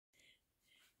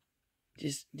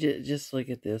Just look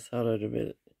at this. Hold on a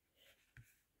minute.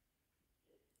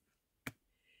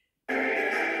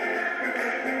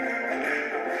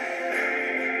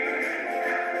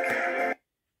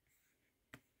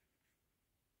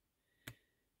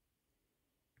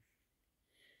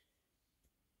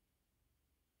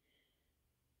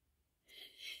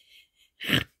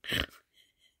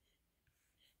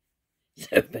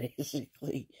 So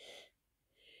basically,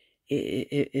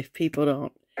 if people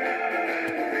don't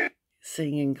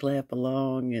sing and clap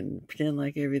along and pretend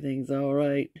like everything's all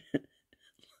right,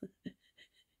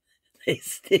 they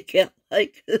stick out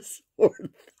like a sore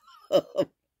thumb.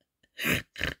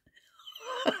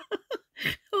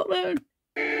 Hold on.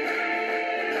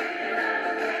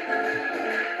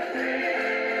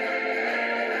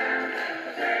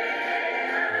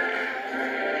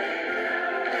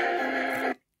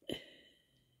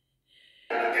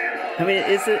 I mean,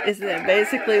 isn't that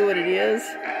basically what it is?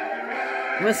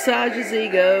 Massage his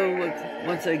ego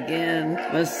once again.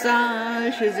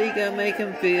 Massage his ego, make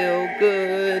him feel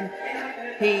good.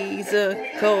 He's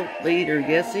a cult leader,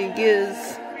 yes he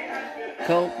is.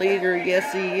 Cult leader,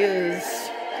 yes he is.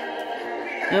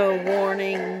 No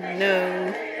warning,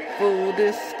 no full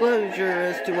disclosure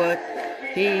as to what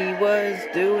he was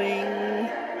doing.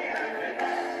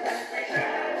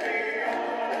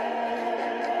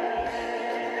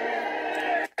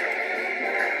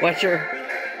 Watch her.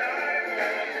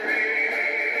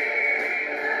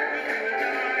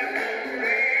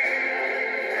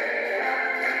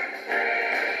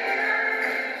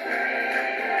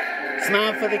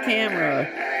 Smile for the camera.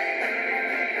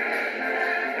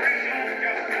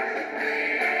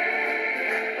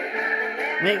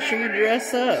 Make sure you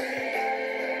dress up.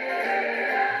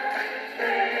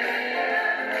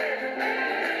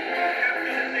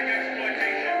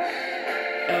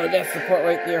 Oh, that's the part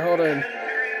right there. Hold on.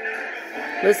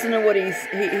 Listen to what he's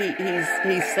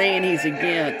saying he's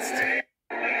against.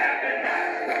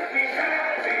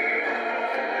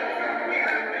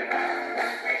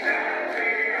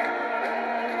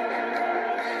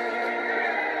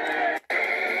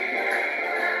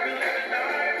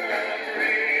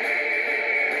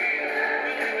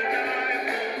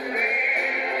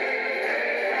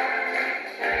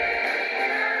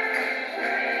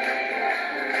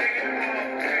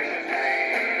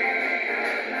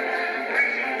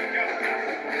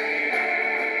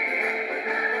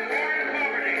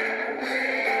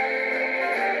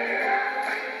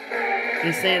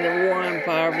 He's saying the war on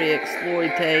poverty,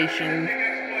 exploitation.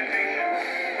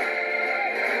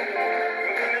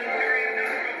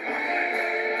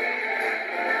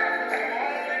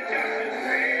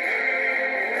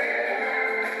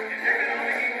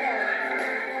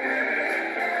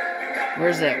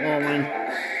 Where's that woman?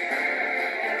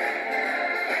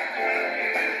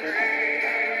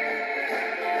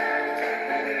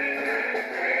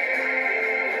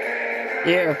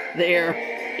 There.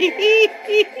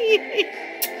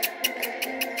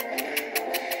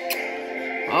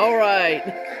 All right.